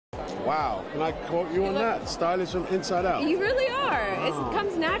Wow, can I quote you on that? Stylish from inside out. You really are. It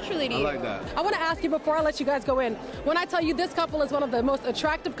comes naturally to you. I like that. I want to ask you before I let you guys go in, when I tell you this couple is one of the most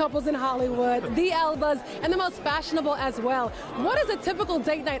attractive couples in Hollywood, the Elbas, and the most fashionable as well. What is a typical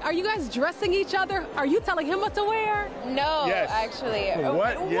date night? Are you guys dressing each other? Are you telling him what to wear? No, Yes. actually.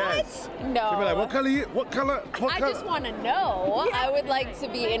 What? Yes. No. She'll be like, what color you? What color? What I color? just want to know. Yeah. I would like to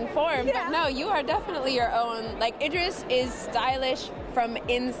be informed. Yeah. But no, you are definitely your own. Like, Idris is stylish from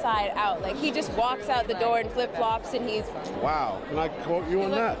inside out. Like, he just walks out the door in flip-flops and he's... Wow, can I quote you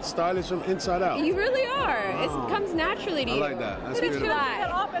on that? Stylish from inside out. You really are. It comes naturally to I you. like that. That's But it's beautiful. fly.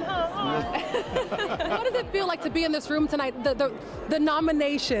 How does it feel like to be in this room tonight? The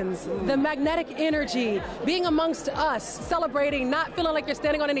nominations, the magnetic energy, being amongst us, celebrating, not feeling like you're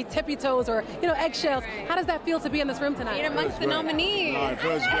standing on any tippy toes or eggshells. How does that feel to be in this room tonight? Being amongst the nominees. No, it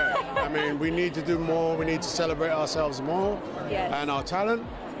feels great. I mean, we need to do more. We need to celebrate ourselves more Yes. and our talent.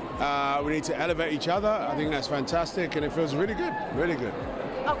 We need to elevate each other. I think that's fantastic, and it feels really good, really good.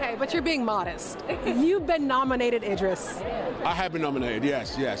 Okay, but you're being modest. You've been nominated, Idris. I have been nominated,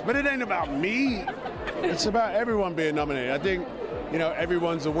 yes. But it ain't about me. It's about everyone being nominated. I think,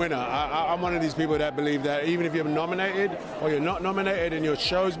 everyone's a winner. I'm one of these people that believe that even if you're nominated or you're not nominated and your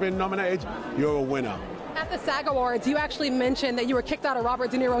show's been nominated, you're a winner. At the SAG Awards, you actually mentioned that you were kicked out of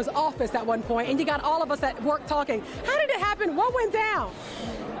Robert De Niro's office at one point, and you got all of us at work talking. How did it happen? What went down?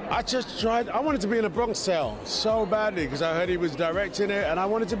 I wanted to be in a Bronx cell so badly because I heard he was directing it and I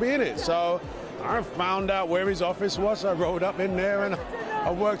wanted to be in it. So I found out where his office was. I rolled up in there and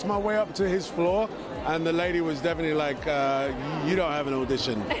I worked my way up to his floor. And the lady was definitely like, you don't have an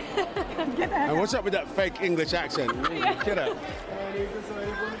audition. And what's up with that fake English accent? Get out.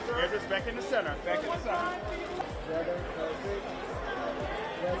 Just back in the center. Back in the center.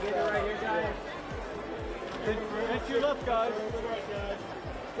 Right here, guys. That's your left, guys.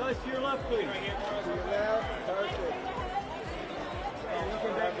 Guys, to your left, please. To your left. Perfect.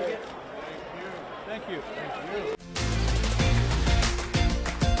 Looking back again. Thank you. Thank you.